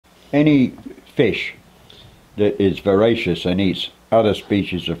any fish that is voracious and eats other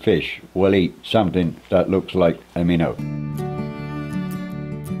species of fish will eat something that looks like a minnow.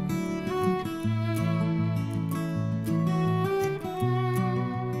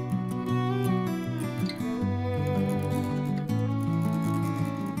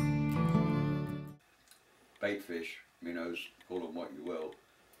 Baitfish, minnows, call them what you will,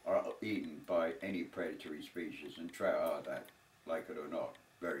 are eaten by any predatory species, and trout are that, like it or not,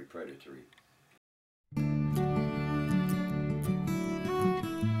 very predatory.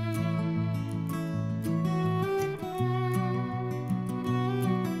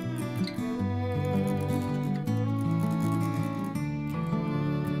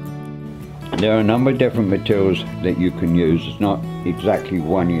 There are a number of different materials that you can use. It's not exactly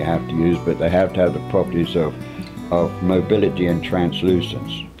one you have to use, but they have to have the properties of mobility and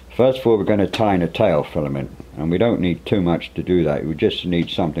translucence. First of all, we're going to tie in a tail filament, and we don't need too much to do that. We just need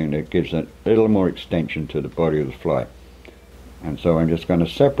something that gives a little more extension to the body of the fly. And so I'm just going to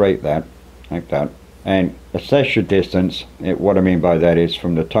separate that like that, and assess your distance. What I mean by that is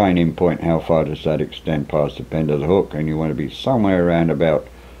from the tying in point, how far does that extend past the bend of the hook, and you want to be somewhere around about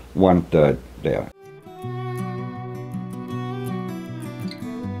 1/3 there.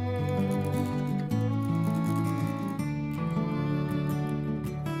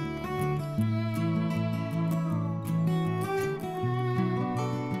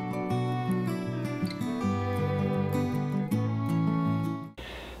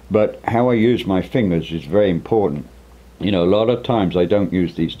 But how I use my fingers is very important. You know, a lot of times I don't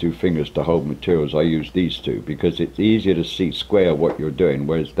use these two fingers to hold materials. I use these two because it's easier to see square what you're doing,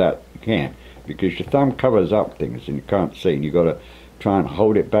 whereas that you can't, because your thumb covers up things and you can't see, and you've got to try and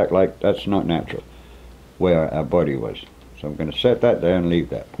hold it back. Like, that's not natural where our body was. So I'm going to set that there and leave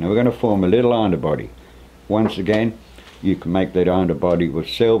that. Now we're going to form a little underbody. Once again, you can make that underbody with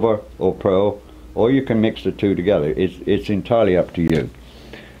silver or pearl, or you can mix the two together. It's entirely up to you.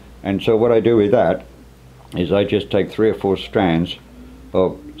 And so what I do with that is I just take 3 or 4 strands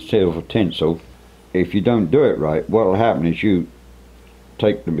of silver tinsel. If you don't do it right, what will happen is you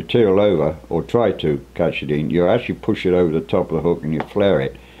take the material over, or try to catch it in, you actually push it over the top of the hook and you flare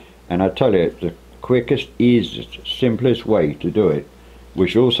it. And I tell you, the quickest, easiest, simplest way to do it,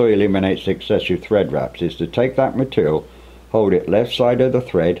 which also eliminates excessive thread wraps, is to take that material, hold it left side of the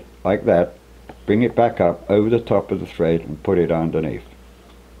thread like that, bring it back up over the top of the thread and put it underneath.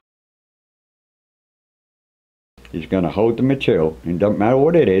 You're going to hold the material, and it doesn't matter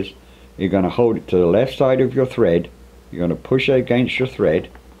what it is, you're going to hold it to the left side of your thread, you're going to push it against your thread,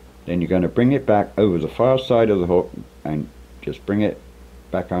 then you're going to bring it back over the far side of the hook and just bring it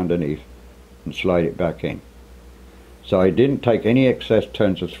back underneath and slide it back in. So I didn't take any excess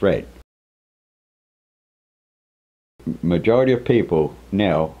turns of thread. Majority of people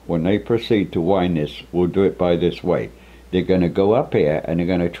now, when they proceed to wind this, will do it by this way. They're going to go up here and they're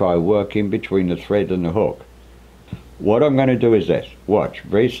going to try working between the thread and the hook. What I'm going to do is this. Watch,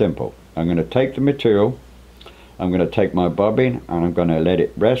 very simple. I'm going to take the material, I'm going to take my bobbin, and I'm going to let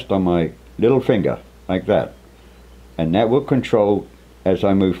it rest on my little finger like that, and that will control, as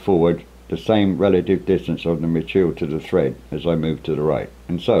I move forward, the same relative distance of the material to the thread as I move to the right.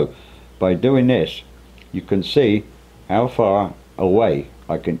 And so by doing this, you can see how far away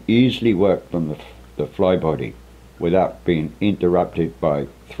I can easily work from the fly body without being interrupted by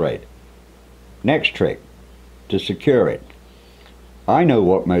thread. Next trick, to secure it. I know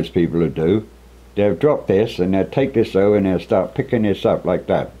what most people will do. They'll drop this and they'll take this over and they'll start picking this up like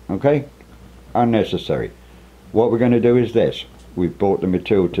that. Okay? Unnecessary. What we're going to do is this. We've brought the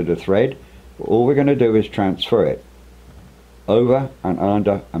material to the thread. All we're going to do is transfer it over and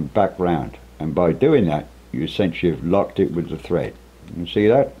under and back round. And by doing that, you essentially have locked it with the thread. You see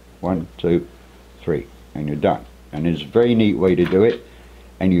that? 1, 2, 3. And you're done. And it's a very neat way to do it.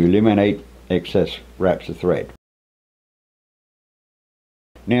 And you eliminate excess wraps of thread.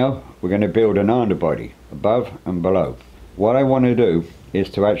 Now we're going to build an underbody above and below. What I want to do is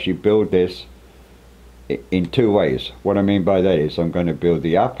to actually build this in 2 ways. What I mean by that is I'm going to build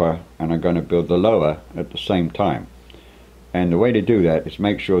the upper and I'm going to build the lower at the same time. And the way to do that is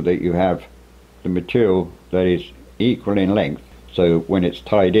make sure that you have the material that is equal in length, so when it's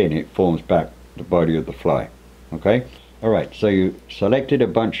tied in it forms back the body of the fly. Okay? Alright, so you selected a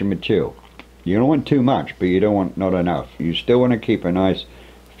bunch of material. You don't want too much, but you don't want not enough. You still want to keep a nice,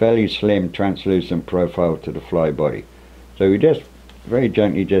 fairly slim, translucent profile to the fly body. So you just very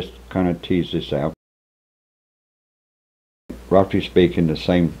gently just kind of tease this out. Roughly speaking, the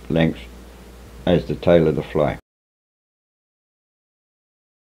same length as the tail of the fly.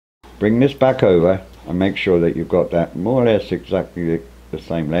 Bring this back over and make sure that you've got that more or less exactly the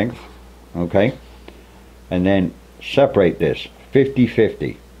same length, okay, and then separate this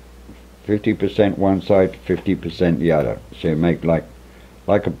 50-50, 50% one side, 50% the other, so you make like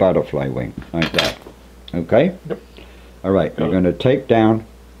a butterfly wing, like that, okay? Yep. Alright, we're going to take down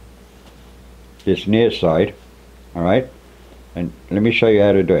this near side, alright, and let me show you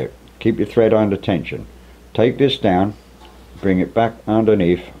how to do it. Keep your thread under tension, take this down, bring it back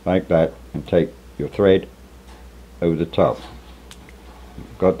underneath like that, and take your thread over the top.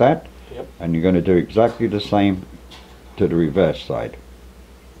 Got that? Yep. And you're going to do exactly the same to the reverse side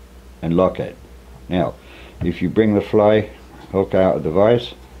and lock it. Now if you bring the fly hook out of the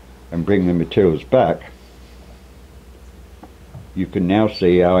vise and bring the materials back, you can now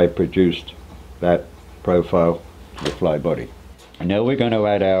see how I produced that profile to the fly body. And now we're going to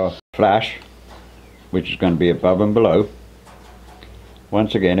add our flash, which is going to be above and below.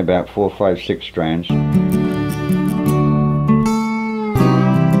 Once again, about 4, 5, 6 strands.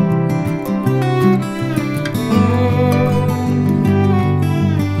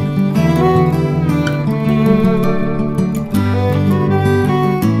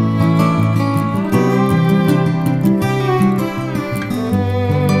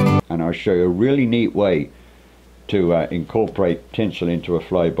 And I'll show you a really neat way to incorporate tinsel into a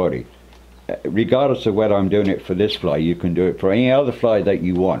fly body. Regardless of whether I'm doing it for this fly, you can do it for any other fly that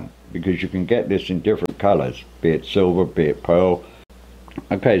you want, because you can get this in different colors, be it silver, be it pearl.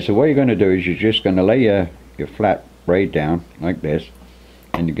 Okay, so what you're going to do is you're just going to lay your flat braid down like this,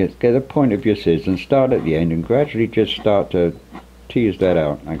 and you get the point of your scissors and start at the end and gradually just start to tease that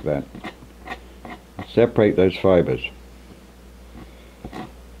out like that. Separate those fibers.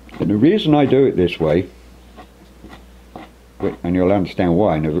 And the reason I do it this way, and you'll understand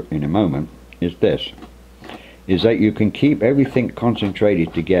why in a moment, is that you can keep everything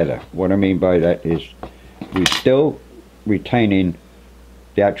concentrated together. What I mean by that is we're still retaining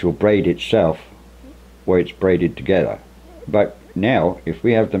the actual braid itself where it's braided together, but now if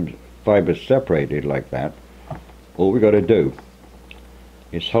we have the fibers separated like that, all we got to do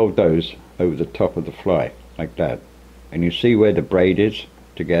is hold those over the top of the fly like that, and you see where the braid is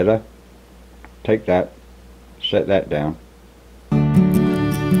together. Take that, set that down,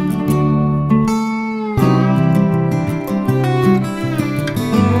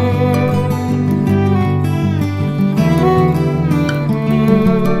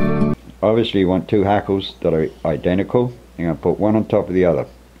 obviously you want 2 hackles that are identical. You're going to put one on top of the other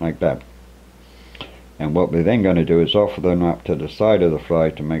like that, and what we're then going to do is offer them up to the side of the fly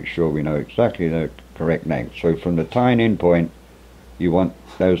to make sure we know exactly the correct length. So from the tying in point, you want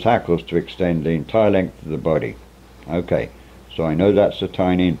those hackles to extend the entire length of the body. Okay, so I know that's the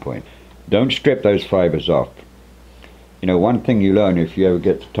tying in point. Don't strip those fibers off. You know, one thing you learn if you ever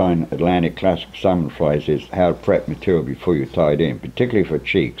get to tying Atlantic classic salmon flies is how to prep material before you tie it in, particularly for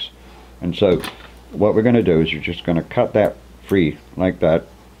cheeks. And so what we're going to do is you're just going to cut that free like that,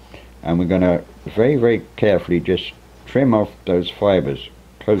 and we're going to very, very carefully just trim off those fibers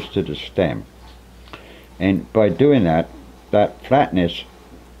close to the stem. And by doing that, that flatness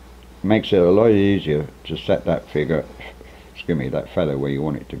makes it a lot easier to set that that feather where you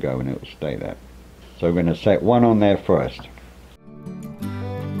want it to go, and it will stay there. So we're going to set one on there first.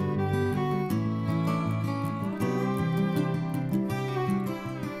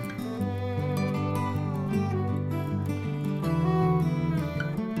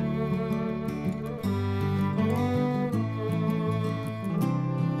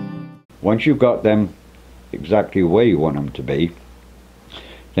 Once you've got them exactly where you want them to be,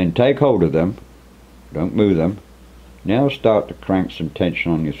 then take hold of them, don't move them. Now start to crank some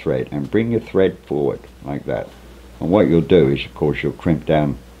tension on your thread and bring your thread forward like that. And what you'll do is, of course, you'll crimp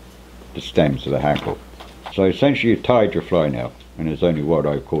down the stems of the hackle. So essentially you've tied your fly now, and there's only what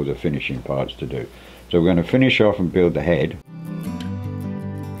I call the finishing parts to do. So we're going to finish off and build the head.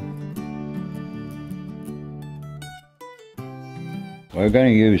 We're going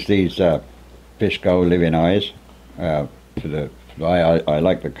to use these fish skull living eyes for the fly. I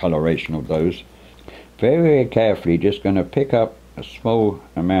like the coloration of those. Very, very carefully just going to pick up a small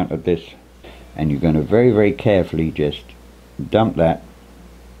amount of this, and you're going to very, very carefully just dump that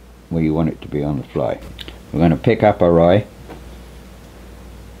where you want it to be on the fly. We're going to pick up our eye,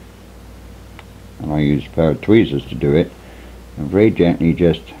 and I use a pair of tweezers to do it, and very gently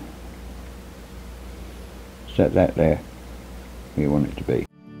just set that there where you want it to be.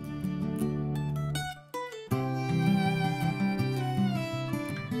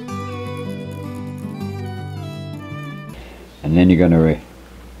 And then you're going to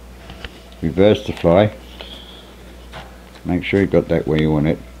reverse the fly. Make sure you've got that where you want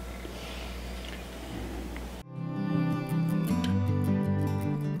it.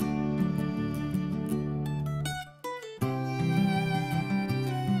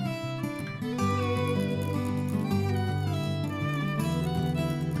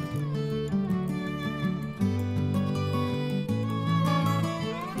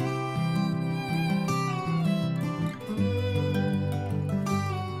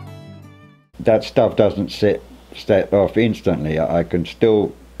 that stuff doesn't set off instantly. I can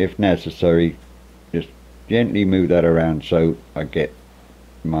still, if necessary, just gently move that around so I get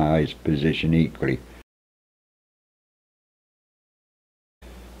my eyes positioned equally.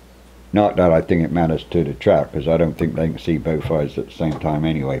 Not that I think it matters to the trap, because I don't think they can see both eyes at the same time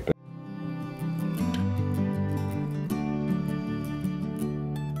anyway.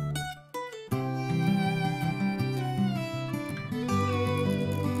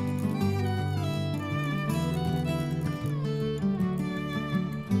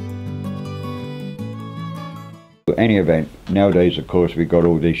 But in any event, nowadays of course we've got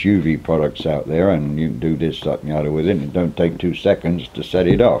all these UV products out there, and you can do this, that and the other with it, and it don't take 2 seconds to set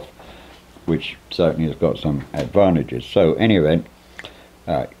it off, which certainly has got some advantages. So in any event,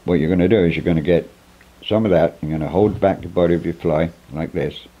 what you're going to do is you're going to get some of that, you're going to hold back the body of your fly like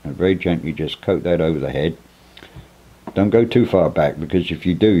this, and very gently just coat that over the head. Don't go too far back, because if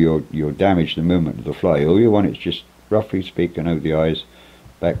you do, you'll damage the movement of the fly. All you want is just, roughly speaking, over the eyes,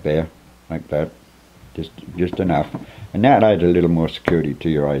 back there, like that. Just enough, and that adds a little more security to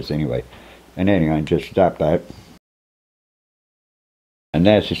your eyes anyway. And anyway, just stop that, and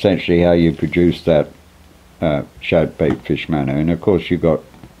that's essentially how you produce that shad bait fish manner. And of course you've got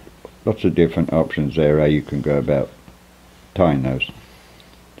lots of different options there how you can go about tying those.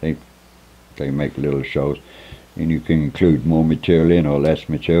 They make little shoals, and you can include more material in or less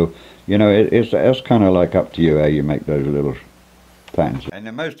material. You know, it's kind of like up to you how you make those little patterns. And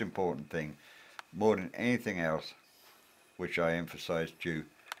the most important thing, more than anything else, which I emphasized to you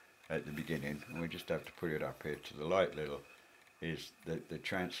at the beginning, and we just have to put it up here to the light little, is the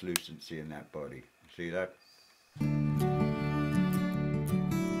translucency in that body. See that?